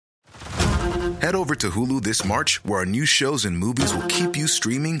Head over to Hulu this March, where our new shows and movies will keep you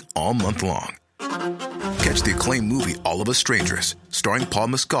streaming all month long. Catch the acclaimed movie All of Us Strangers, starring Paul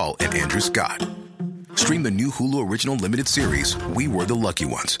Mescal and Andrew Scott. Stream the new Hulu original limited series We Were the Lucky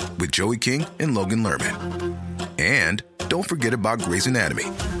Ones with Joey King and Logan Lerman. And don't forget about Grey's Anatomy.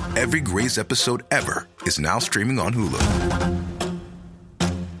 Every Grey's episode ever is now streaming on Hulu.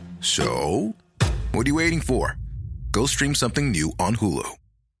 So, what are you waiting for? Go stream something new on Hulu.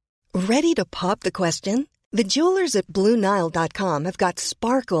 Ready to pop the question? The jewelers at BlueNile.com have got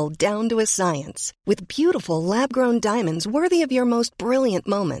sparkle down to a science with beautiful lab-grown diamonds worthy of your most brilliant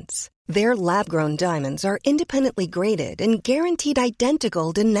moments. Their lab-grown diamonds are independently graded and guaranteed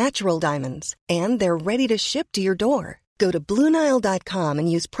identical to natural diamonds, and they're ready to ship to your door. Go to BlueNile.com and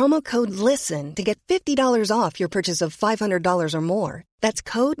use promo code LISTEN to get $50 off your purchase of $500 or more. That's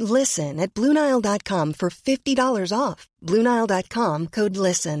code LISTEN at BlueNile.com for $50 off. BlueNile.com, code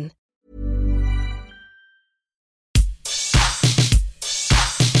LISTEN.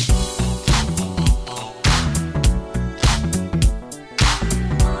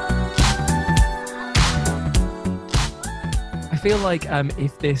 I feel like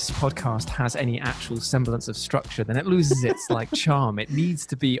if this podcast has any actual semblance of structure, then it loses its charm. It needs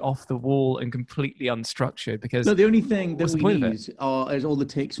to be off the wall and completely unstructured because. No, the only thing that we need is all the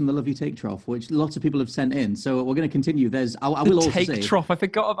takes from the Love You Take Trough, which lots of people have sent in. So we're going to continue. I will also say Take Trough. I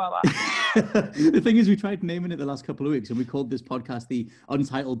forgot about that. The thing is, we tried naming it the last couple of weeks, and we called this podcast the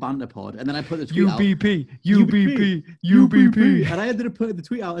Untitled Banter Pod. And then I put the tweet out. UBP. And I ended up putting the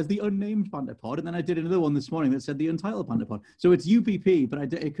tweet out as the Unnamed Banter Pod, and then I did another one this morning that said the Untitled Banter Pod. So it's UBP,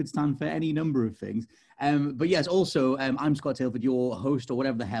 but it could stand for any number of things. But yes, also, I'm Scott Tailford, your host, or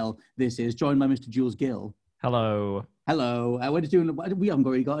whatever the hell this is, joined by Mr. Jules Gill. Hello. We haven't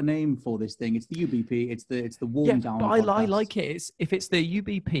already got a name for this thing. It's the UBP. It's the warm down. But I like it. If it's the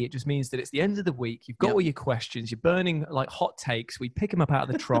UBP, it just means that it's the end of the week. You've got all your questions. You're burning like hot takes. We pick them up out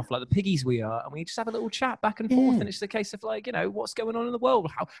of the trough like the piggies we are, and we just have a little chat back and forth. And it's a case of what's going on in the world.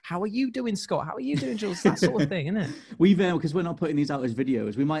 How are you doing, Scott? How are you doing, Jules? That sort of thing, isn't it? We've because we're not putting these out as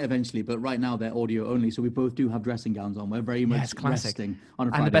videos. We might eventually, but right now they're audio only. So we both do have dressing gowns on. We're very much resting on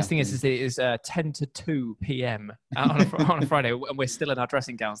a Friday. And the best thing is it is 10 to 2 p.m. on a Friday, and we're still in our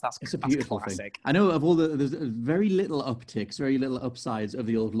dressing gowns. That's a beautiful classic thing. I know of all there's very little upticks, very little upsides of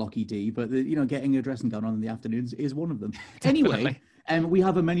the old Lockie D, but getting a dressing gown on in the afternoons is one of them. Anyway. We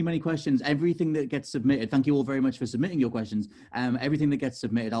have many questions. Everything that gets submitted, thank you all very much for submitting your questions. Everything that gets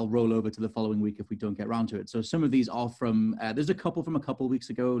submitted, I'll roll over to the following week if we don't get around to it. So some of these are from, there's a couple from a couple of weeks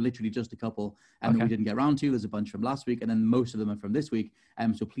ago, literally just a couple, that we didn't get around to. There's a bunch from last week, and then most of them are from this week.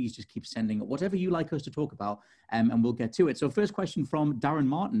 So please just keep sending whatever you like us to talk about, and we'll get to it. So first question from Darren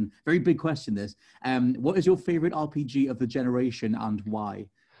Martin. Very big question, this. What is your favorite RPG of the generation and why?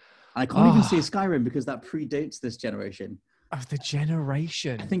 And I can't even say Skyrim because that predates this generation. Of the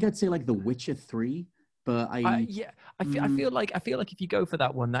generation, I think I'd say like The Witcher 3, but I feel like if you go for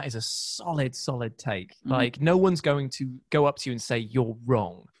that one, that is a solid take. Like no one's going to go up to you and say you're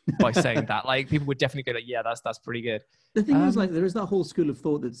wrong by saying that. Like people would definitely go like, yeah, that's pretty good. The thing is, there is that whole school of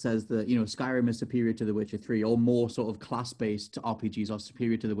thought that says that, Skyrim is superior to The Witcher 3, or more sort of class-based RPGs are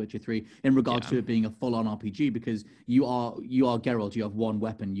superior to The Witcher 3 in regards to it being a full-on RPG, because you are Geralt, you have one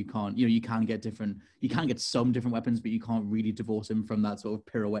weapon. You can't, you can get some different weapons, but you can't really divorce him from that sort of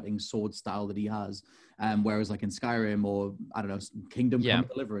pirouetting sword style that he has. Whereas like in Skyrim or, I don't know, Kingdom Come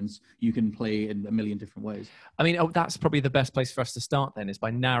Deliverance, you can play in a million different ways. I mean, that's probably the best place for us to start then, is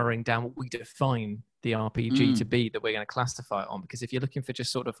by narrowing down what we define the RPG to be that we're going to classify it on. Because if you're looking for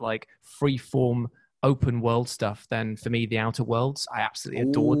just sort of like free form open world stuff, then for me, The Outer Worlds, I absolutely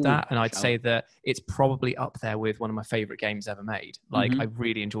adored that. And I'd say that it's probably up there with one of my favorite games ever made. Like I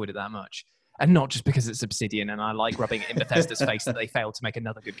really enjoyed it that much. And not just because it's Obsidian and I like rubbing it in Bethesda's face that they failed to make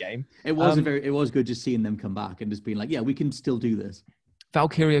another good game. It was good just seeing them come back and just being like, yeah, we can still do this.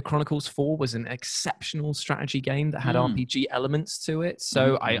 Valkyria Chronicles 4 was an exceptional strategy game that had RPG elements to it.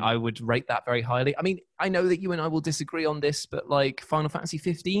 So I would rate that very highly. I mean, I know that you and I will disagree on this, but like Final Fantasy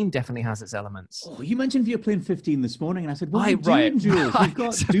 15 definitely has its elements. Oh, you mentioned you're playing 15 this morning, and I said, what are you doing, Jules? You've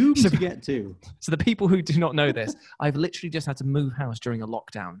got Doom to get to. So the people who do not know this, I've literally just had to move house during a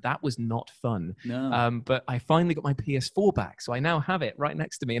lockdown. That was not fun. No. But I finally got my PS4 back, so I now have it right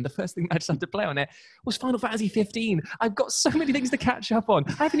next to me. And the first thing I just had to play on it was Final Fantasy 15. I've got so many things to catch up on.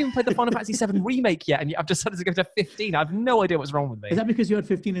 I haven't even played the Final Fantasy 7 remake yet, and I've decided to go to 15. I have no idea what's wrong with me. Is that because you had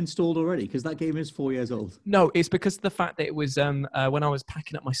 15 installed already? Because that game is 4 years old. No, it's because of the fact that it was when I was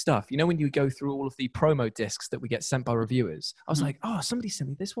packing up my stuff. You know, when you go through all of the promo discs that we get sent by reviewers, I was like, oh, somebody sent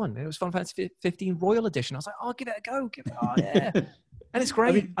me this one. It was Final Fantasy 15 Royal Edition. I was like, oh, give it a go. Oh, yeah. And it's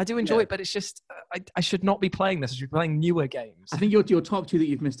great. I do enjoy yeah. it, but it's just I should not be playing this. I should be playing newer games. I think your top two that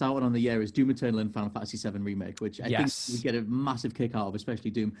you've missed out on the year is Doom Eternal and Final Fantasy VII Remake, which I think we get a massive kick out of,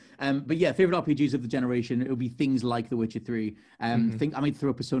 especially Doom. But yeah, favorite RPGs of the generation, it'll be things like The Witcher 3. I might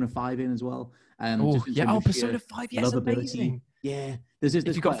throw Persona 5 in as well. Persona 5, yes, amazing. Yeah. If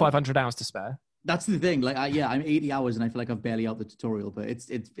you've got 500 hours to spare. That's the thing. Like, I'm 80 hours and I feel like I've barely out the tutorial, but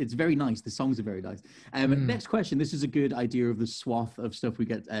it's very nice. The songs are very nice. Next question. This is a good idea of the swath of stuff we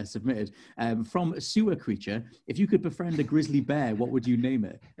get submitted. From Sewer Creature, if you could befriend a grizzly bear, what would you name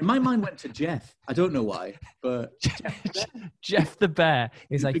it? And my mind went to Jeff. I don't know why, but Jeff the bear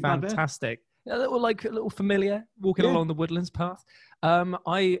is a fantastic, a little familiar walking along the woodlands path. I'm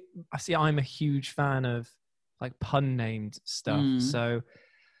a huge fan of like pun named stuff. So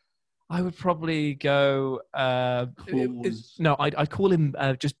I would probably go. I'd call him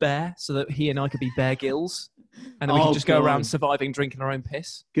just Bear, so that he and I could be Bear Gills, and then we can just go around surviving, drinking our own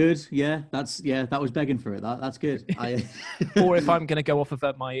piss. Good, yeah, that was begging for it. That's good. Or if I'm going to go off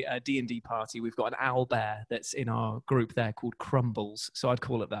of my D&D party, we've got an owl bear that's in our group there called Crumbles, so I'd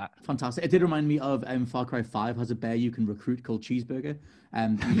call it that. Fantastic. It did remind me of Far Cry 5 has a bear you can recruit called Cheeseburger.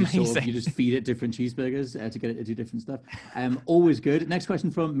 You just feed it different cheeseburgers to get it to do different stuff. Always good. Next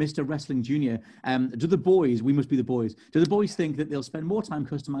question from Mr. Wrestling Jr. Do the boys think that they'll spend more time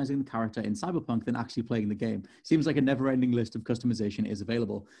customizing the character in Cyberpunk than actually playing the game? Seems like a never-ending list of customization is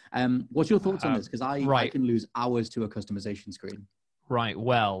available. What's your thoughts on this? Because I can lose hours to a customization screen. Right.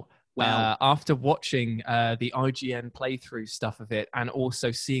 Well, after watching the IGN playthrough stuff of it, and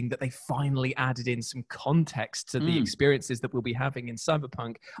also seeing that they finally added in some context to the experiences that we'll be having in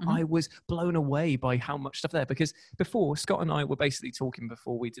Cyberpunk, I was blown away by how much stuff there. Because before, Scott and I were basically talking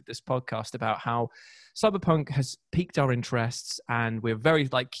before we did this podcast about how Cyberpunk has piqued our interests and we're very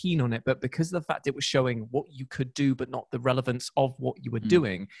keen on it, but because of the fact it was showing what you could do but not the relevance of what you were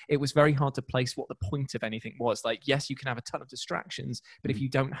doing, it was very hard to place what the point of anything was. Like, yes, you can have a ton of distractions, but if you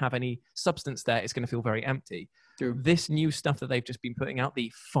don't have any substance there, it's going to feel very empty. True. This new stuff that they've just been putting out,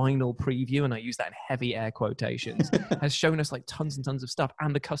 the final preview, and I use that in heavy air quotations, has shown us tons and tons of stuff,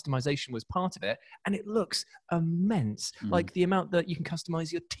 and the customization was part of it, and it looks immense. Like the amount that you can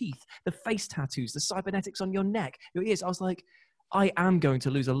customize your teeth, the face tattoos, the cybernetics on your neck, your ears. I was like, I am going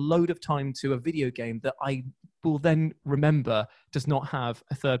to lose a load of time to a video game that I will then remember does not have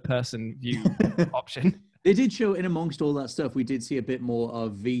a third-person view option. They did show in amongst all that stuff, we did see a bit more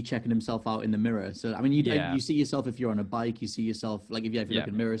of V checking himself out in the mirror. So, I mean, you see yourself if you're on a bike, you see yourself, if you look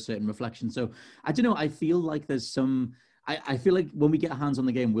in mirror, certain reflection. So, I don't know, I feel like there's some... I feel like when we get our hands on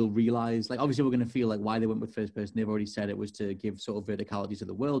the game, we'll realize, obviously we're going to feel why they went with first person. They've already said it was to give sort of verticality to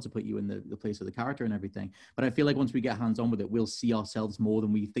the world, to put you in the place of the character and everything. But I feel like once we get hands on with it, we'll see ourselves more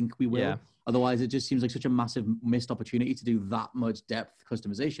than we think we will. Yeah. Otherwise, it just seems like such a massive missed opportunity to do that much depth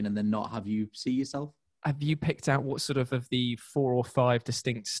customization and then not have you see yourself. Have you picked out what sort of the 4 or 5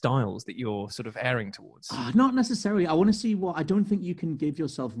 distinct styles that you're sort of airing towards? Not necessarily. I want to see I don't think you can give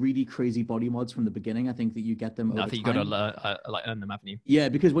yourself really crazy body mods from the beginning. I think that you get them over time. I think you've got to earn them, haven't you? Yeah,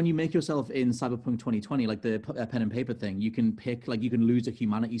 because when you make yourself in Cyberpunk 2020, the pen and paper thing, you can pick, you can lose a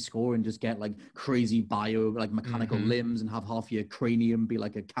humanity score and just get crazy bio, mechanical limbs and have half your cranium be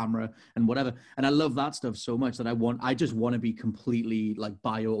like a camera and whatever. And I love that stuff so much that I just want to be completely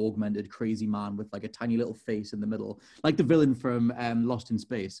bio augmented crazy man with a tiny little face in the middle, like the villain from Lost in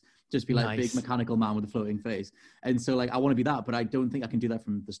Space, just be nice. Big mechanical man with a floating face. And so I want to be that, but I don't think I can do that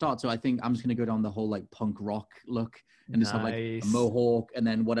from the start. So I think I'm just going to go down the whole punk rock look and just have a mohawk and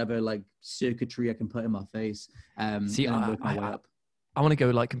then whatever circuitry I can put in my face. See, and work my way up. I want to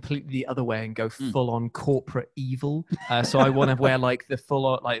go completely the other way and go full on corporate evil. So I want to wear the full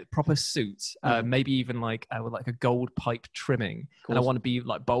on proper suit, maybe even with a gold pipe trimming. And I want to be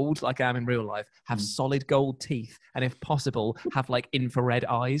bold like I am in real life, have solid gold teeth, and if possible, have infrared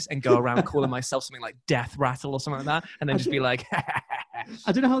eyes and go around calling myself something like Death Rattle or something like that, and then just be like.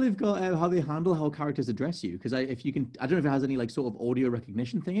 I don't know how they've got how they handle how characters address you, because if you can, I don't know if it has any sort of audio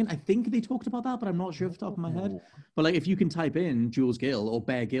recognition thing in. I think they talked about that, but I'm not sure off the top of my head. But if you can type in Jules Gill or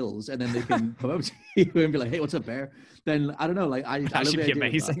Bear Gills, and then they can come up to you and be like, "Hey, what's up, Bear?" Then I don't know. That should be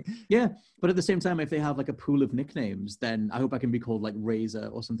amazing. Yeah, but at the same time, if they have a pool of nicknames, then I hope I can be called Razor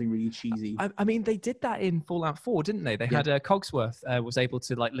or something really cheesy. I mean, they did that in Fallout 4, didn't they? They had Cogsworth was able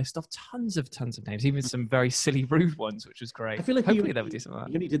to list off tons of names, even some very silly, rude ones, which was great. I feel like hopefully they would do something like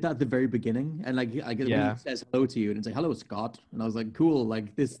that. He only did that at the very beginning, and when he says hello to you, and it's "Hello, Scott," and I was like, "Cool,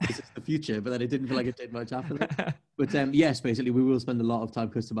 this is the future," but then it didn't feel like it did much after that. But yes, basically, we will spend a lot of time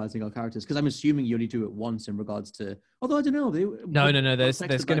customizing our characters because I'm assuming you only do it once in regards to. Although I don't know. No. There's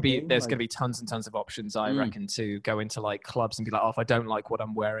going to be tons and tons of options. I reckon to go into like clubs and be like, oh, if I don't like what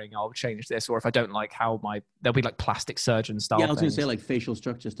I'm wearing, I'll change this. Or if I don't like there'll be like plastic surgeon style. Yeah, I was going to say like facial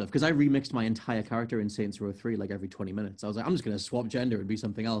structure stuff because I remixed my entire character in Saints Row 3 like every 20 minutes. I was like, I'm just going to swap gender and be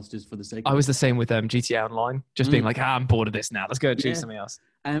something else just for the sake. I was the same with GTA Online, just being like, I'm bored of this now. Let's go and choose something else.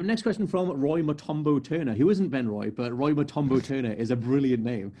 Next question from Roy Matombo Turner, who isn't Ben Roy, but Roy Matombo Turner is a brilliant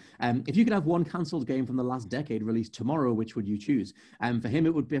name. If you could have one cancelled game from the last decade released tomorrow, which would you choose? For him,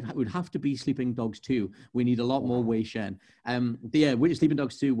 it would have to be Sleeping Dogs 2. We need a lot more Wei Shen. Sleeping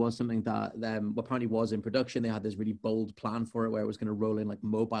Dogs 2 was something that apparently was in production. They had this really bold plan for it where it was going to roll in like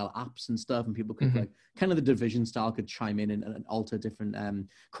mobile apps and stuff, and people could like kind of the Division style could chime in and alter different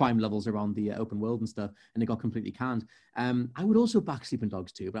crime levels around the open world and stuff, and it got completely canned. I would also back Sleeping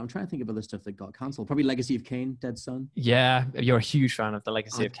Dogs 2, but I'm trying to think of other stuff that got cancelled. Probably Legacy of Kain, Dead Son. Yeah, you're a huge fan of the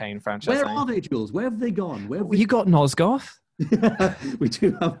Legacy of Kain franchise. Where are they, Jules? Where have they gone? You got Nosgoth? We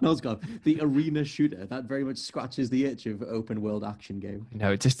do have Nosgoth, the arena shooter. That very much scratches the itch of open world action game.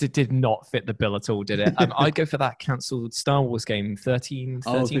 No, it did not fit the bill at all, did it? I'd go for that cancelled Star Wars game, 13,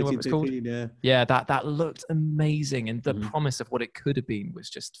 whatever it's called. Yeah, that looked amazing, and the promise of what it could have been was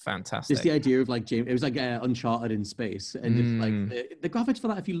just fantastic. Just the idea of like James, it was like Uncharted in space, and just like the graphics for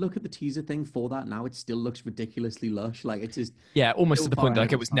that. If you look at the teaser thing for that now, it still looks ridiculously lush. Like it's just almost to the point that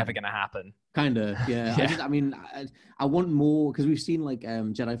like it was never going to happen. Kind of, yeah. I want more because we've seen like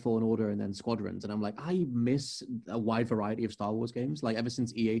Jedi Fallen Order and then Squadrons, and I'm like, I miss a wide variety of Star Wars games. Like ever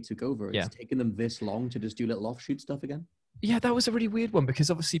since EA took over, it's taken them this long to just do little offshoot stuff again. Yeah, that was a really weird one because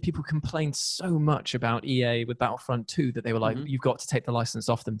obviously people complained so much about EA with Battlefront 2 that they were like, you've got to take the license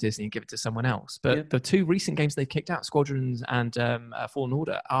off them, Disney, and give it to someone else. But the two recent games they've kicked out, Squadrons and Fallen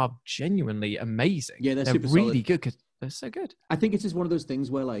Order, are genuinely amazing. Yeah, they're super really solid. good because they're so good. I think it's just one of those things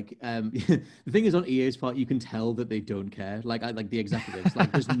where like the thing is on EA's part, you can tell that they don't care. Like the executives,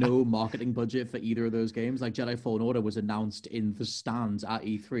 like there's no marketing budget for either of those games. Like Jedi Fallen Order was announced in the stands at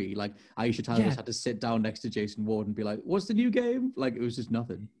E3. Like Aisha Tyler had to sit down next to Jason Ward and be like, "What's the new game?" Like it was just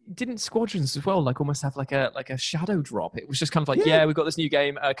nothing. Didn't Squadrons as well like almost have like a shadow drop? It was just kind of like, we've got this new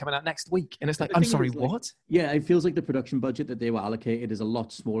game coming out next week, and it's like, I'm sorry, what? Yeah, it feels like the production budget that they were allocated is a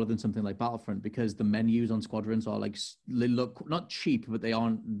lot smaller than something like Battlefront because the menus on Squadrons are like they look not cheap, but they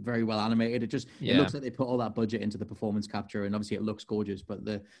aren't very well animated. It looks like they put all that budget into the performance capture, and obviously it looks gorgeous. But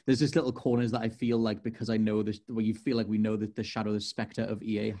there's just little corners that I feel like because I know this, where you feel like we know that the shadow, the specter of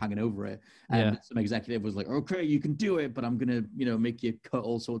EA hanging over it. And some executive was like, "Okay, you can do it, but I'm gonna make you cut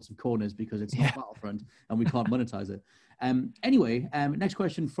all sorts of corners because it's not Battlefront and we can't monetize it." Anyway, next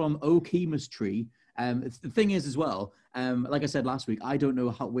question from Okemus Tree. The thing is as well, like I said last week, I don't know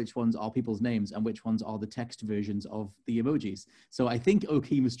which ones are people's names and which ones are the text versions of the emojis. So I think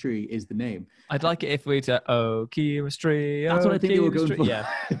Okemus Tree is the name. I'd like it if we to Okemus Tree. That's what I think they were going for. Yeah,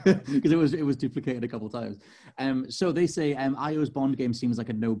 because it was duplicated a couple of times. So they say IO's Bond game seems like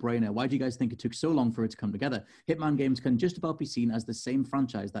a no-brainer. Why do you guys think it took so long for it to come together? Hitman games can just about be seen as the same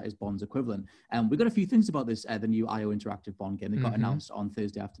franchise that is Bond's equivalent. We got a few things about this. The new IO interactive Bond game that got announced on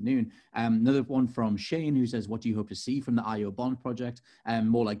Thursday afternoon. Another one from Shane who says, "What do you hope to see from the IO Bond project?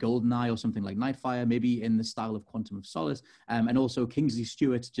 More like GoldenEye or something like Nightfire, maybe in the style of Quantum of Solace." And also Kingsley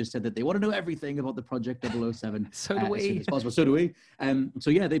Stewart just said that they want to know everything about the Project 007. So do we. As soon as possible. So do we. So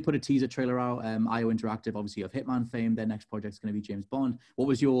yeah, they put a teaser trailer out. IO Interactive, obviously of Hitman fame. Their next project is going to be James Bond. What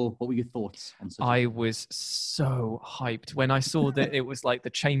were your thoughts on such I was so hyped when I saw that it was like the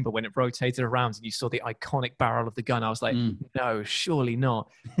chamber when it rotated around and you saw the iconic barrel of the gun. I was like, no, surely not.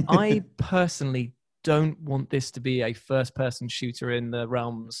 I personally don't want this to be a first-person shooter in the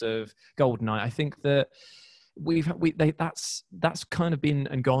realms of GoldenEye. I think that that's kind of been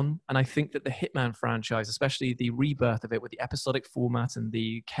and gone, and I think that the Hitman franchise, especially the rebirth of it with the episodic format and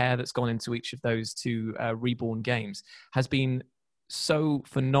the care that's gone into each of those two reborn games, has been so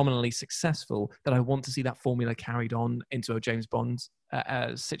phenomenally successful that I want to see that formula carried on into a James Bond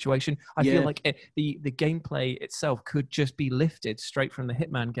situation. I feel like the gameplay itself could just be lifted straight from the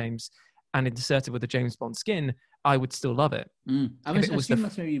Hitman games and inserted with a James Bond skin. I would still love it. I mean, I assume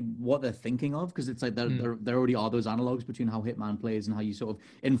that's maybe what they're thinking of, because it's like there already are those analogs between how Hitman plays and how you sort of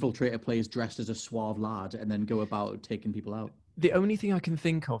infiltrator plays dressed as a suave lad and then go about taking people out. The only thing I can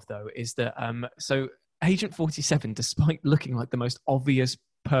think of, though, is that so Agent 47, despite looking like the most obvious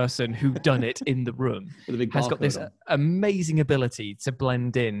person who done it in the room, has got this amazing ability to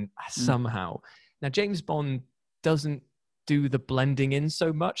blend in somehow. Now, James Bond doesn't do the blending in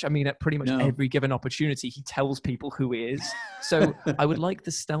so much. I mean, at pretty much every given opportunity, he tells people who he is. So I would like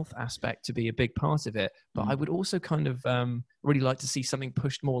the stealth aspect to be a big part of it, but I would also kind of really like to see something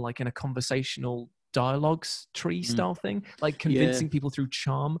pushed more like in a conversational dialogues tree style thing, like convincing people through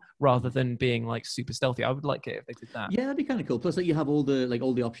charm rather than being like super stealthy. I would like it if they did that. Yeah, that'd be kind of cool. Plus, like, you have all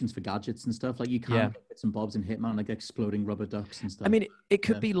the options for gadgets and stuff. Like, you can get bits and bobs in Hitman, like exploding rubber ducks and stuff. I mean, it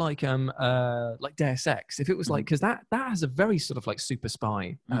could be like Deus Ex, if it was like, because that has a very sort of like super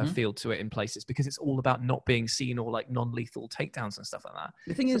spy feel to it in places, because it's all about not being seen or like non-lethal takedowns and stuff like that.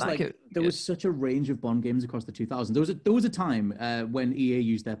 The thing is, like, there was such a range of Bond games across the 2000s. There was a time when EA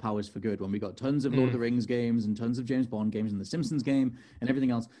used their powers for good, when we got tons of Lord of the Rings games and tons of James Bond games and the Simpsons game and everything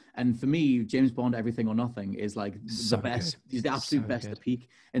else. And for me, James Bond Everything or Nothing is like the best. He's the absolute best at peak.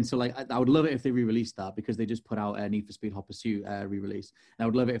 And so, like, I would love it if they re-released that, because they just put out a Need for Speed Hot Pursuit re-release. And I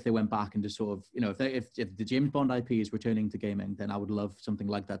would love it if they went back and just sort of, you know, if the James Bond IP is returning to gaming, then I would love something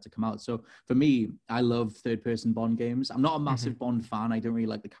like that to come out. So for me, I love third-person Bond games. I'm not a massive Bond fan. I don't really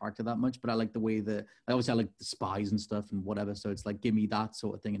like the character that much, but I like the way that I like the spies and stuff and whatever. So it's like, give me that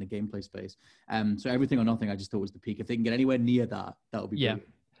sort of thing in a gameplay space. So Everything or Nothing, I just thought was the peak. If they can get anywhere near that, that would be brilliant.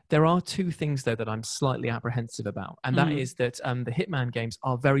 There are two things, though, that I'm slightly apprehensive about. And that is that the Hitman games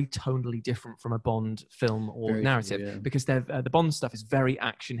are very tonally different from a Bond film or narrative, because the Bond stuff is very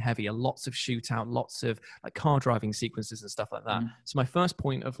action heavy, lots of shootout, lots of like car driving sequences and stuff like that. So my first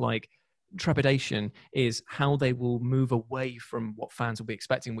point of like trepidation is how they will move away from what fans will be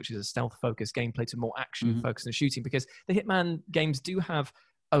expecting, which is a stealth focused gameplay, to more action focused and shooting, because the Hitman games do have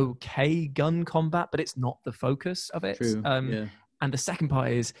okay gun combat, but it's not the focus of it. And the second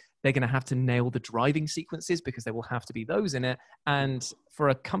part is they're going to have to nail the driving sequences, because there will have to be those in it. And for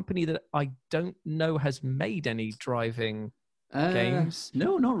a company that I don't know has made any driving games,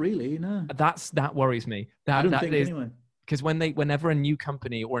 no, not really, no. That worries me. I don't think anyway. Because whenever a new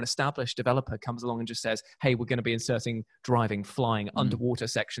company or an established developer comes along and just says, hey, we're going to be inserting driving, flying, underwater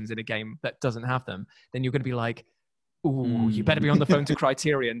sections in a game that doesn't have them, then you're going to be like, ooh, you better be on the phone to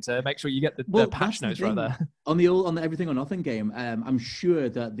Criterion to make sure you get the patch notes right there. On the Everything or Nothing game, I'm sure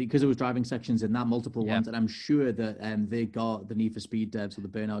that because there was driving sections in that, multiple ones, and I'm sure that they got the Need for Speed devs or the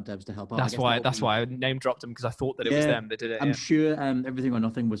Burnout devs to help out. That's why I name dropped them, because I thought that it was them that did it. I'm sure Everything or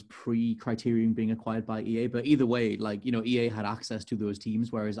Nothing was pre-Criterion being acquired by EA, but either way, like, you know, EA had access to those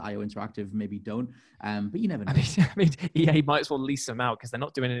teams, whereas IO Interactive maybe don't. But you never know. I mean, EA might as well lease them out, because they're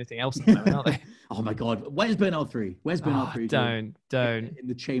not doing anything else at the moment, are they? Oh my God, where's Burnout 3? Where's Burnout 3? Don't. In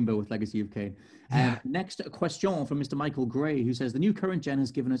the chamber with Legacy of Kain. Next question from Mr. Michael Gray, who says, the new current gen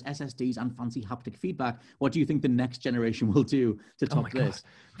has given us SSDs and fancy haptic feedback. What do you think the next generation will do to top this?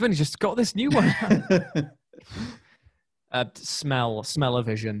 We've only just got this new one.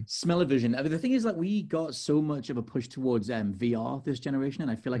 Smell-o-vision. Smell-o-vision. I mean, the thing is, like, we got so much of a push towards VR this generation,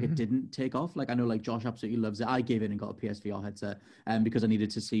 and I feel like it didn't take off. Like, I know, like, Josh absolutely loves it. I gave in and got a PSVR headset because I needed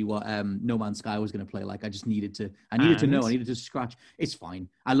to see what No Man's Sky was going to play like. I needed to know. I needed to scratch. It's fine.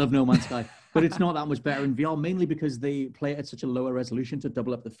 I love No Man's Sky, but it's not that much better in VR, mainly because they play it at such a lower resolution to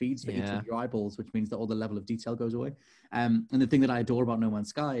double up the feeds for each of your eyeballs, which means that all the level of detail goes away. And the thing that I adore about No Man's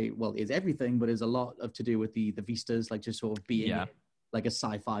Sky, well, is everything, but is a lot of to do with the vistas, like just sort of being like a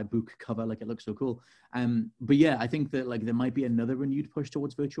sci-fi book cover, like it looks so cool. But yeah, I think that like there might be another renewed push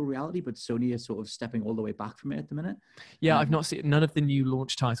towards virtual reality, but Sony is sort of stepping all the way back from it at the minute. Yeah, I've not seen, none of the new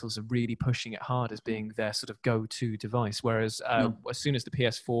launch titles are really pushing it hard as being their sort of go-to device. Whereas as soon as the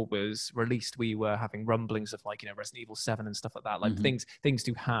PS4 was released, we were having rumblings of like, you know, Resident Evil 7 and stuff like that. Like things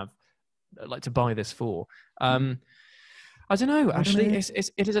to have, like to buy this for. I don't know. Actually,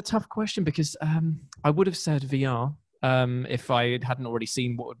 it is a tough question, because I would have said VR if I hadn't already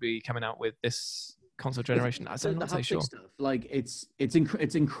seen what would be coming out with this console generation. I'm not so sure. Stuff, like it's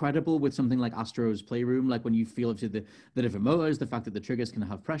incredible with something like Astro's Playroom, like when you feel the different motors, the fact that the triggers can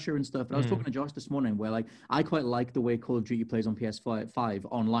have pressure and stuff. And I was talking to Josh this morning, where like I quite like the way Call of Duty plays on PS5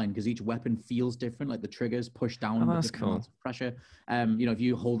 online, because each weapon feels different. Like the triggers push down with different amounts of pressure. You know, if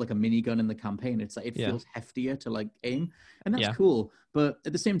you hold like a minigun in the campaign, it's like it feels heftier to like aim, and that's cool. But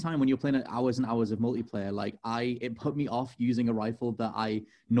at the same time, when you're playing at hours and hours of multiplayer, like it put me off using a rifle that I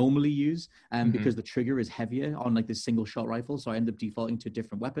normally use, because the trigger is heavier on like this single shot rifle. So I ended up defaulting to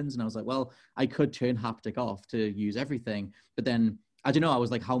different weapons, and I was like, well, I could turn haptic off to use everything. But then I don't know. I was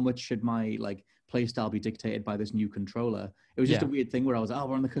like, how much should my like playstyle be dictated by this new controller? It was just a weird thing where I was like, oh,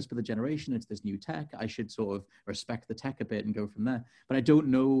 we're on the cusp of the generation. It's this new tech. I should sort of respect the tech a bit and go from there. But I don't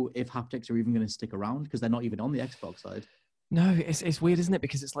know if haptics are even going to stick around, because they're not even on the Xbox side. No, it's weird, isn't it?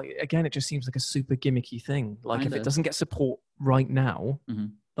 Because it's like, again, it just seems like a super gimmicky thing. Like if it doesn't get support right now,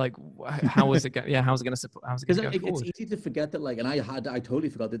 Like, how was it going? Yeah, how's it going to support? How's it going to go Because forward? it's easy to forget that, like, and I totally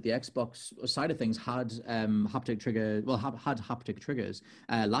forgot that the Xbox side of things had haptic triggers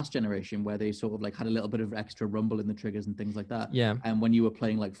last generation, where they sort of like had a little bit of extra rumble in the triggers and things like that. Yeah. And when you were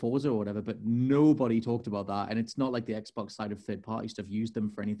playing like Forza or whatever, but nobody talked about that. And it's not like the Xbox side of third party stuff used them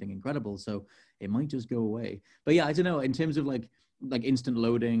for anything incredible, so it might just go away. But yeah, I don't know. In terms of like instant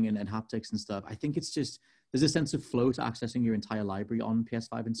loading and haptics and stuff, I think it's just, there's a sense of flow to accessing your entire library on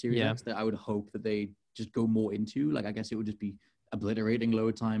PS5 and Series X that I would hope that they just go more into. Like, I guess it would just be obliterating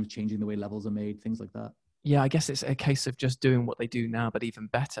load times, changing the way levels are made, things like that. Yeah, I guess it's a case of just doing what they do now, but even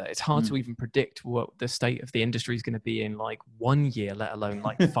better. It's hard to even predict what the state of the industry is going to be in like 1 year, let alone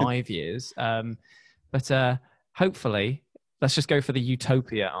like 5 years. But hopefully, let's just go for the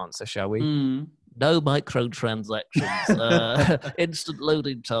utopia answer, shall we? No microtransactions, instant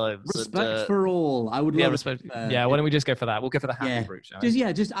loading times. Respect for all. I would love respect. Why don't we just go for that? We'll go for the happy route, shall we?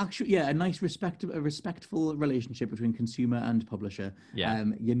 Just actually, a nice respectful relationship between consumer and publisher.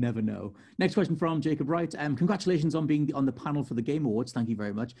 You never know. Next question from Jacob Wright. Congratulations on being on the panel for the Game Awards. Thank you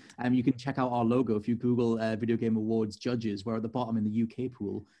very much. You can check out our logo if you Google Video Game Awards judges. We're at the bottom in the UK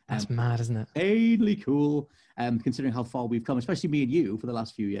pool. That's mad, isn't it? Insanely cool. Considering how far we've come, especially me and you for the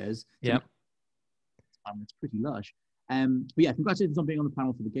last few years. Yeah. It's pretty lush. But yeah, congratulations on being on the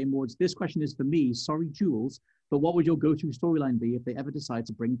panel for the Game Awards. This question is for me. Sorry, Jules, but what would your go-to storyline be if they ever decide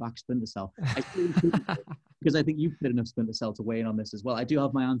to bring back Splinter Cell? Because I think you've played enough Splinter Cell to weigh in on this as well. I do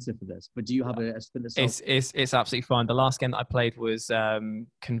have my answer for this, but do you have a Splinter Cell? It's absolutely fine. The last game that I played was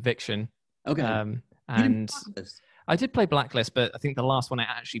Conviction. Okay. And I did play Blacklist, but I think the last one I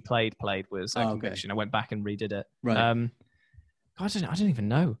actually played was Conviction. I went back and redid it. Right. I don't even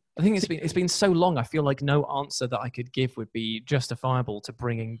know. I think it's been so long. I feel like no answer that I could give would be justifiable to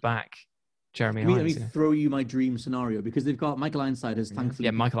bringing back Jeremy Irons. Let me throw you my dream scenario, because they've got Michael Ironside has thankfully.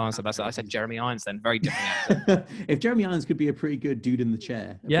 Yeah, Michael Ironside. I said Jeremy Irons then. Very different answer. If Jeremy Irons could be a pretty good dude in the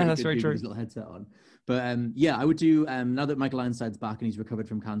chair. Yeah, that's very true. With his little headset on. But I would do, now that Michael Ironside's back and he's recovered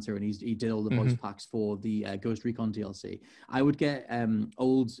from cancer and he did all the voice packs for the Ghost Recon DLC, I would get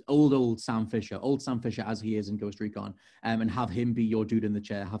old Sam Fisher as he is in Ghost Recon, and have him be your dude in the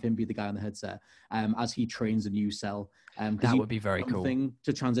chair, have him be the guy on the headset as he trains a new Cell. That would be very cool.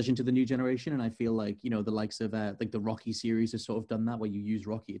 To transition to the new generation, and I feel like, the likes of like the Rocky series has sort of done that, where you use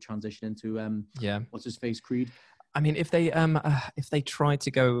Rocky to transition into what's his face, Creed. I mean, if they tried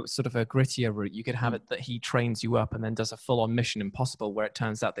to go sort of a grittier route, you could have it that he trains you up and then does a full-on Mission Impossible where it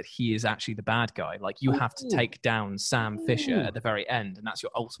turns out that he is actually the bad guy. Like, you have to take down Sam Fisher at the very end, and that's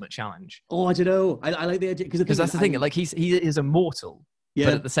your ultimate challenge. Oh, I don't know. I like the idea, because that's the thing. Like, he is immortal, but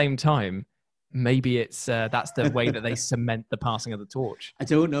at the same time, maybe it's that's the way that they cement the passing of the torch. I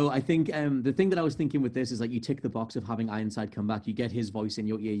don't know. I think the thing that I was thinking with this is, like, you tick the box of having Ironside come back. You get his voice in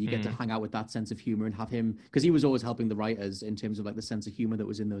your ear. You get to hang out with that sense of humor and have him, because he was always helping the writers in terms of like the sense of humor that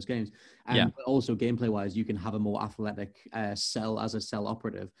was in those games. But also gameplay wise, you can have a more athletic Cell as a Cell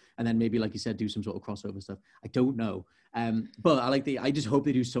operative, and then maybe, like you said, do some sort of crossover stuff. I don't know. But I just hope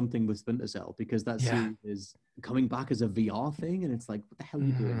they do something with Splinter Cell, because that series is coming back as a VR thing, and it's like, what the hell are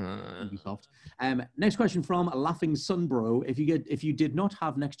you doing, Ubisoft? Next question from Laughing Sunbro. If you did not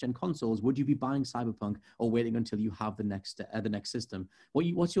have next gen consoles, would you be buying Cyberpunk or waiting until you have the next system?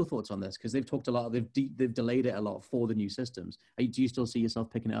 What's your thoughts on this? Because they've talked a lot, they've delayed it a lot for the new systems. Do you still see yourself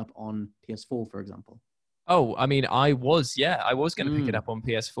picking it up on PS4, for example? Oh, I mean, I was going to pick it up on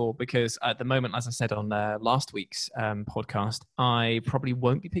PS4, because at the moment, as I said on last week's podcast, I probably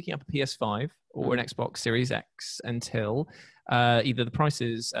won't be picking up a PS5 or an Xbox Series X until either the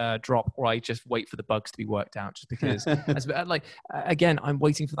prices drop, or I just wait for the bugs to be worked out, just because again, I'm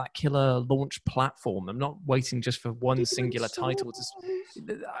waiting for that killer launch platform. I'm not waiting just for one singular title.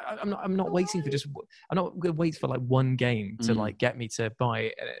 I'm not waiting for I'm not going to wait for like one game to like get me to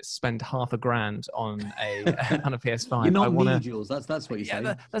spend $500 on a PS5. You're not Jules. That's what you're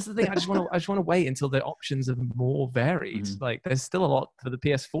saying. That's the thing. I just want to wait until the options are more varied. Like, there's still a lot for the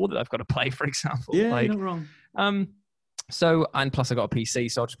PS4 that I've got to play, for example. Yeah, you're not wrong. So, and plus I got a PC,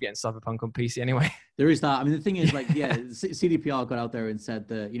 so I'll just be getting Cyberpunk on PC anyway. There is that. I mean, the thing is, like, CDPR got out there and said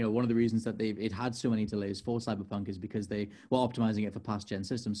that, one of the reasons that it had so many delays for Cyberpunk is because they were optimizing it for past gen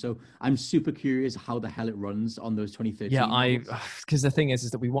systems. So I'm super curious how the hell it runs on those 2013. Yeah, because the thing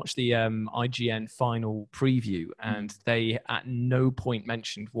is that we watched the IGN final preview, and they at no point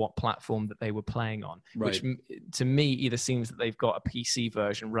mentioned what platform that they were playing on, which to me either seems that they've got a PC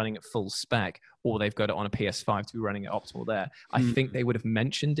version running at full spec, or they've got it on a PS5 to be running it optimal there. I think they would have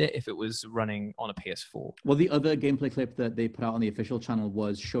mentioned it if it was running on a PS4. Well, the other gameplay clip that they put out on the official channel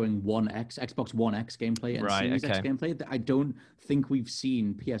was showing Xbox One X gameplay and Series X gameplay. I don't think we've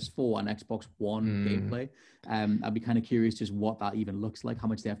seen PS4 and Xbox One gameplay. I'd be kind of curious just what that even looks like, how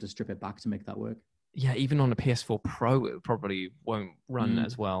much they have to strip it back to make that work. Yeah, even on a PS4 Pro, it probably won't run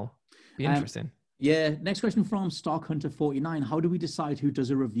as well. Be interesting. Yeah. Next question from Stark Hunter 49. How do we decide who does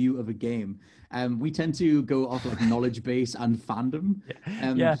a review of a game? We tend to go off like knowledge base and fandom.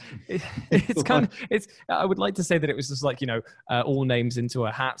 It's kind of, I would like to say that it was just like, all names into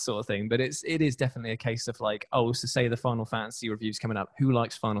a hat sort of thing, but it is definitely a case of like, so say the Final Fantasy review's coming up. Who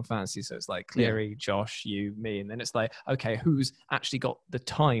likes Final Fantasy? So it's like Cleary, Josh, you, me. And then it's like, okay, who's actually got the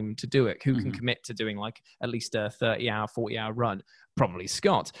time to do it? Who can commit to doing like at least a 30-hour, 40-hour run? Probably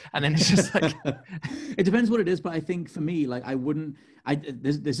Scott. And then it's just like it depends what it is, but I think for me, like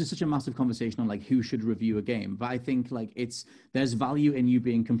this is such a massive conversation on like who should review a game, but I think like there's value in you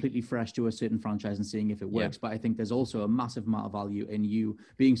being completely fresh to a certain franchise and seeing if it works, but I think there's also a massive amount of value in you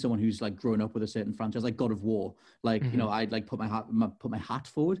being someone who's like grown up with a certain franchise, like God of War. Like I'd like put my hat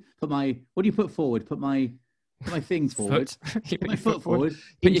forward, what do you put forward? Put my thing forward. Put my foot forward.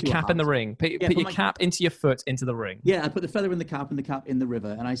 Put your cap in the ring. Put your cap into your foot into the ring. Yeah, I put the feather in the cap and the cap in the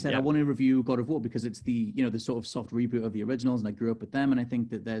river. And I said I want to review God of War because it's the the sort of soft reboot of the originals, and I grew up with them, and I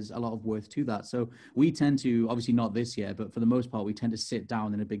think that there's a lot of worth to that. So we tend to, obviously not this year, but for the most part, we tend to sit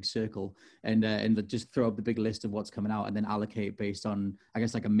down in a big circle and just throw up the big list of what's coming out, and then allocate based on, I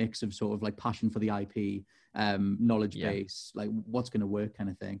guess, like a mix of sort of like passion for the IP, knowledge base, like what's going to work kind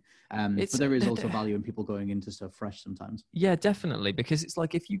of thing. But there is also value in people going into stuff fresh sometimes. Yeah, definitely. Because it's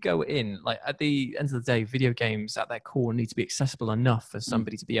like if you go in, like at the end of the day, video games at their core need to be accessible enough for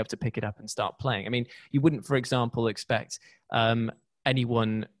somebody to be able to pick it up and start playing. I mean, you wouldn't, for example, expect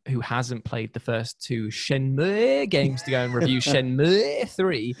anyone who hasn't played the first two Shenmue games to go and review Shenmue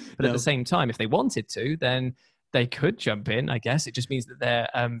 3. But at the same time, if they wanted to, then they could jump in, I guess. It just means that their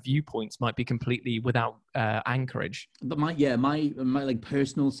viewpoints might be completely without anchorage. But my like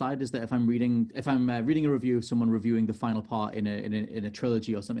personal side is that if I'm reading a review of someone reviewing the final part in a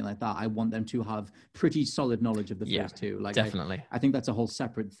trilogy or something like that, I want them to have pretty solid knowledge of the first two. Like definitely. I think that's a whole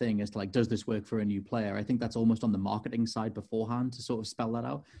separate thing as to like, does this work for a new player? I think that's almost on the marketing side beforehand to sort of spell that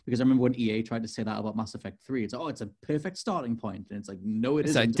out. Because I remember when EA tried to say that about Mass Effect 3, it's it's a perfect starting point, and it's like, no, it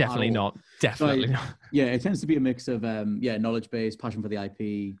isn't. Definitely not. Definitely not. Yeah, it tends to be a mix of knowledge base, passion for the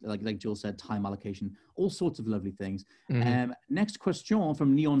IP, like Jules said, time allocation, all sorts of lovely things. Next question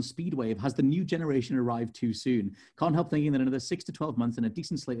from Neon Speedwave: has the new generation arrived too soon? Can't help thinking that another 6 to 12 months and a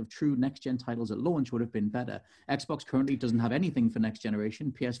decent slate of true next-gen titles at launch would have been better. Xbox currently doesn't have anything for next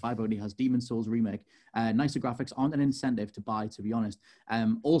generation. PS5 only has Demon's Souls remake. Nicer graphics aren't an incentive to buy, to be honest.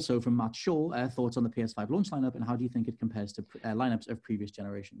 Also from Matt Shaw, thoughts on the PS5 launch lineup, and how do you think it compares to lineups of previous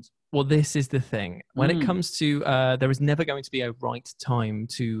generations? Well, this is the thing. When it comes to there is never going to be a right time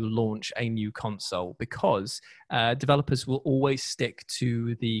to launch a new console, because developers will always stick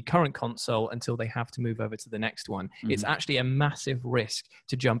to the current console until they have to move over to the next one. It's actually a massive risk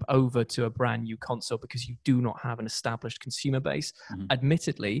to jump over to a brand new console because you do not have an established consumer base.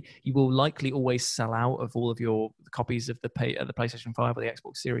 Admittedly, you will likely always sell out of all of your copies of the PlayStation 5 or the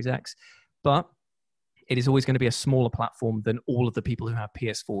Xbox Series X, but it is always going to be a smaller platform than all of the people who have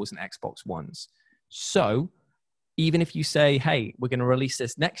PS4s and Xbox Ones. So even if you say, hey, we're going to release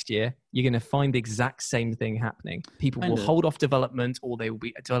this next year, you're going to find the exact same thing happening. People will hold off development, or they will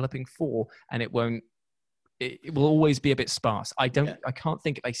be developing for, and it will always be a bit sparse. I can't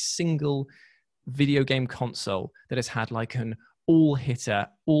think of a single video game console that has had like an all-hitter,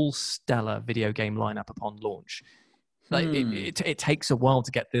 all-stellar video game lineup upon launch. Like it takes a while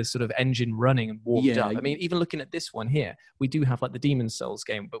to get this sort of engine running and warmed up. I mean, even looking at this one here, we do have like the Demon's Souls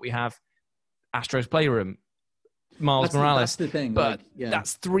game, but we have Astro's Playroom, Miles Morales. That's the thing. But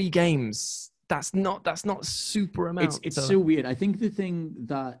that's 3 games. That's not super amount. It's so weird. I think the thing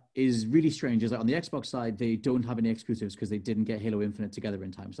that is really strange is that on the Xbox side, they don't have any exclusives because they didn't get Halo Infinite together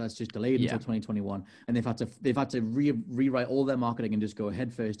in time. So that's just delayed until 2021, and they've had to rewrite all their marketing and just go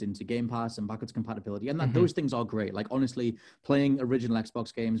headfirst into Game Pass and backwards compatibility. And those things are great. Like honestly, playing original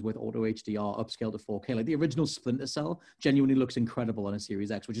Xbox games with auto HDR upscale to 4K, like the original Splinter Cell, genuinely looks incredible on a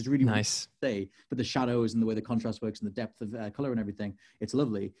Series X, which is really nice. But the shadows and the way the contrast works and the depth of color and everything, it's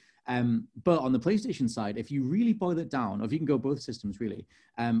lovely. But on the PlayStation side, if you really boil it down, or if you can go both systems really,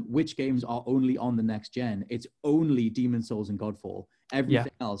 which games are only on the next gen, it's only Demon's Souls and Godfall.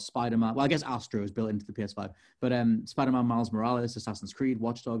 Everything else, Spider-Man. Well, I guess Astro is built into the PS5, but Spider-Man, Miles Morales, Assassin's Creed,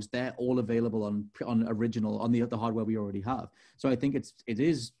 Watch Dogs, they're all available on original on the hardware we already have. So I think it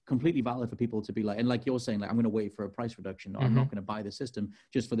is completely valid for people to be like, and like you're saying, like I'm going to wait for a price reduction, or I'm not going to buy the system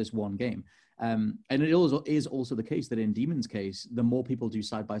just for this one game. And it also is also the case that in Demon's case, the more people do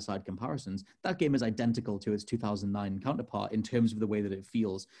side-by-side comparisons, that game is identical to its 2009 counterpart in terms of the way that it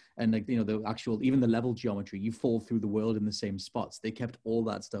feels. And like, the actual, even the level geometry, you fall through the world in the same spots. They kept all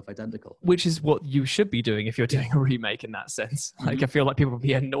that stuff identical. Which is what you should be doing if you're doing a remake in that sense. Like, I feel like people would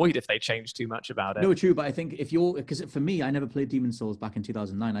be annoyed if they change too much about it. No, true. But I think because for me, I never played Demon's Souls back in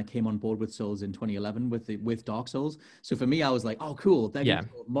 2009. I came on board with Souls in 2011 with Dark Souls. So for me, I was like, oh, cool. They're going to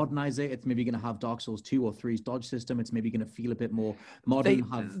modernize it. It's maybe going to have Dark Souls 2 or 3's dodge system. It's maybe going to feel a bit more modern.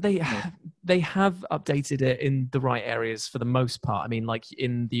 They have updated it in the right areas for the most part. I mean, like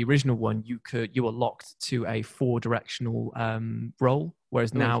in the original one, you were locked to a 4-directional role.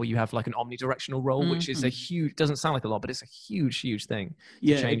 Whereas now you have like an omnidirectional role, which is a huge, doesn't sound like a lot, but it's a huge thing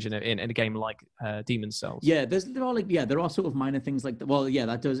to change in a game like Demon's Souls. Yeah, there are sort of minor things like that. Well, yeah,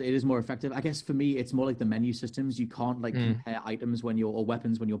 it is more effective. I guess for me, it's more like the menu systems. You can't like compare items or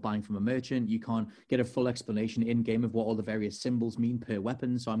weapons when you're buying from a merchant. You can't get a full explanation in game of what all the various symbols mean per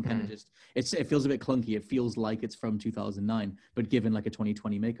weapon. So I'm kind of it feels a bit clunky. It feels like it's from 2009, but given like a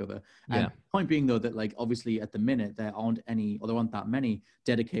 2020 makeover. Point being though, that like obviously at the minute there aren't that many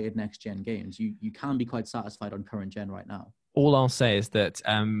dedicated next gen games. You can be quite satisfied on current gen right now. All I'll say is that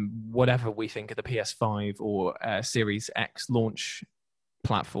whatever we think of the PS5 or Series X launch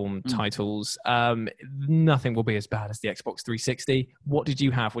platform titles, nothing will be as bad as the Xbox 360. What did you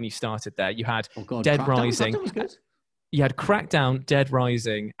have when you started there? You had Dead Rising. Crackdown was good. You had Crackdown, Dead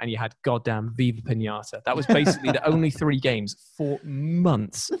Rising, and you had goddamn Viva Pinata. That was basically the only 3 games for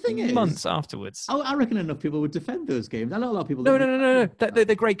months. The thing is, months afterwards. I reckon enough people would defend those games. I know a lot of people. No.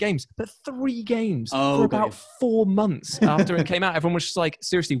 They're great games, but 3 games for about 4 months after it came out. Everyone was just like,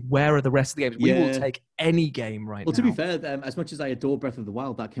 seriously, where are the rest of the games? We will take any game right now. Well, to be fair, as much as I adore Breath of the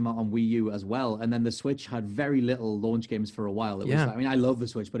Wild, that came out on Wii U as well, and then the Switch had very little launch games for a while. I mean, I love the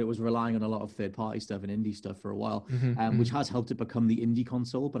Switch, but it was relying on a lot of third-party stuff and indie stuff for a while. Which has helped it become the indie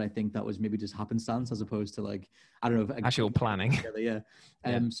console, but I think that was maybe just happenstance as opposed to like, I don't know, actual planning.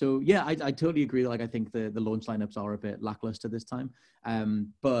 So yeah, I totally agree that like I think the launch lineups are a bit lackluster this time.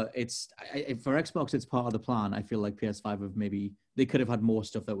 But for Xbox, it's part of the plan. I feel like PS5 they could have had more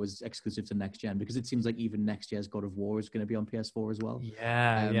stuff that was exclusive to next gen, because it seems like even next year's God of War is going to be on PS4 as well.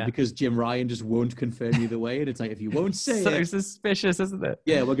 Because Jim Ryan just won't confirm either way, and it's like, if you won't say so suspicious, isn't it?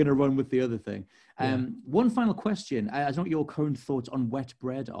 Yeah, we're going to run with the other thing. One final question. I don't know what your current thoughts on wet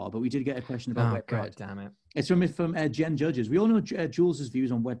bread are, but we did get a question about wet bread. Damn it. It's from Jen Judges. We all know Jules'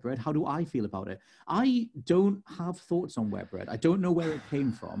 views on wet bread. How do I feel about it? I don't have thoughts on wet bread. I don't know where it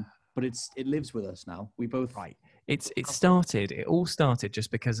came from, but it lives with us now. We both... Right. It all started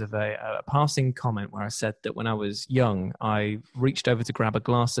just because of a passing comment where I said that when I was young, I reached over to grab a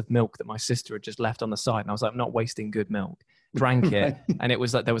glass of milk that my sister had just left on the side. And I was like, I'm not wasting good milk. Drank it. And it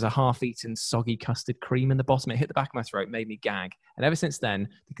was like there was a half-eaten soggy custard cream in the bottom. It hit the back of my throat, made me gag. And ever since then,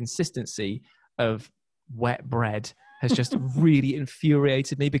 the consistency of wet bread has just really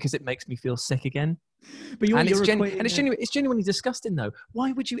infuriated me because it makes me feel sick again. But it's genuinely disgusting though.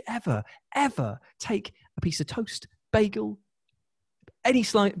 Why would you ever take a piece of toast, bagel, any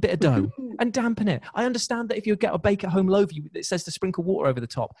slight bit of dough and dampen it? I understand that if you get a bake-at-home loaf, it says to sprinkle water over the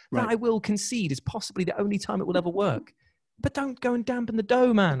top. Right. That I will concede is possibly the only time it will ever work. But don't go and dampen the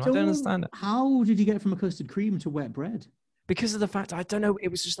dough, man. I don't understand it. How did you get from a custard cream to wet bread? Because of the fact, I don't know, it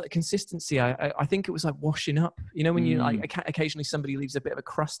was just like consistency. I think it was like washing up. You know, when you like occasionally somebody leaves a bit of a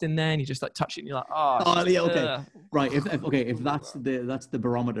crust in there and you just like touch it and you're like, okay. Right. If that's the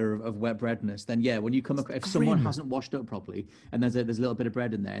barometer of wet breadness, then yeah, when you come across, if someone hasn't washed up properly and there's a little bit of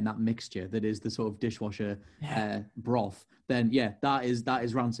bread in there and that mixture that is the sort of dishwasher broth, then yeah, that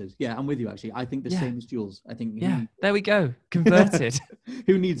is rancid. Yeah, I'm with you actually. I think the same as Jules. I think there we go. Converted.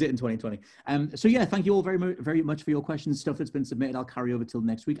 Who needs it in 2020? So yeah, thank you all very much for your questions. Stuff that's been submitted, I'll carry over till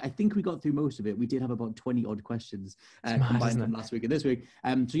next week. I think we got through most of it. We did have about 20 odd questions combined from last week and this week.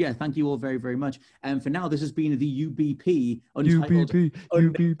 So yeah, thank you all very, very much. And for now, this has been the UBP Untitled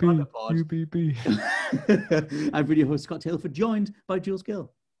UBP. I'm video host Scott Tailford, joined by Jules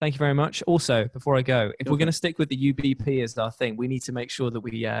Gill. Thank you very much. Also, before I go, if we're going to stick with the UBP as our thing, we need to make sure that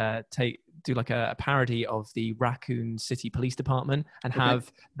we do like a parody of the Raccoon City Police Department and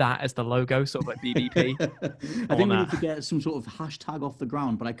have that as the logo, sort of like BBP. I think we need to get some sort of hashtag off the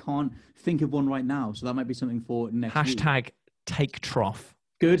ground, but I can't think of one right now. So that might be something for next week. Hashtag take trough.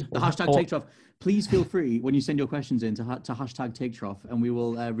 Good. The hashtag Take Trough. Please feel free when you send your questions in to hashtag Take Trough, and we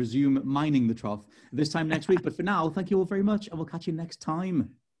will resume mining the trough this time next week. But for now, thank you all very much, and we'll catch you next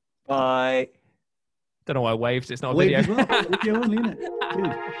time. Bye. Don't know why I waved. It's not a video. As well. Video only, isn't it?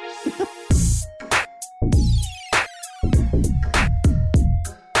 Good.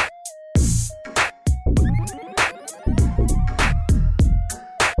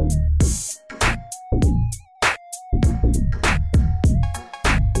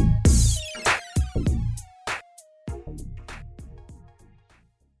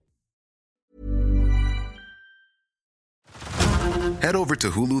 Head over to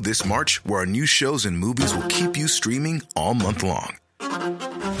Hulu this March, where our new shows and movies will keep you streaming all month long.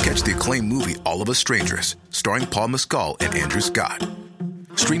 Catch the acclaimed movie All of Us Strangers, starring Paul Mescal and Andrew Scott.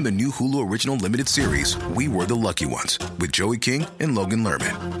 Stream the new Hulu original limited series We Were the Lucky Ones with Joey King and Logan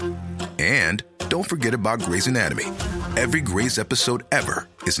Lerman. And don't forget about Grey's Anatomy. Every Grey's episode ever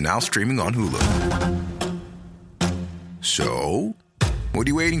is now streaming on Hulu. So, what are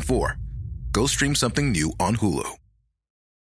you waiting for? Go stream something new on Hulu.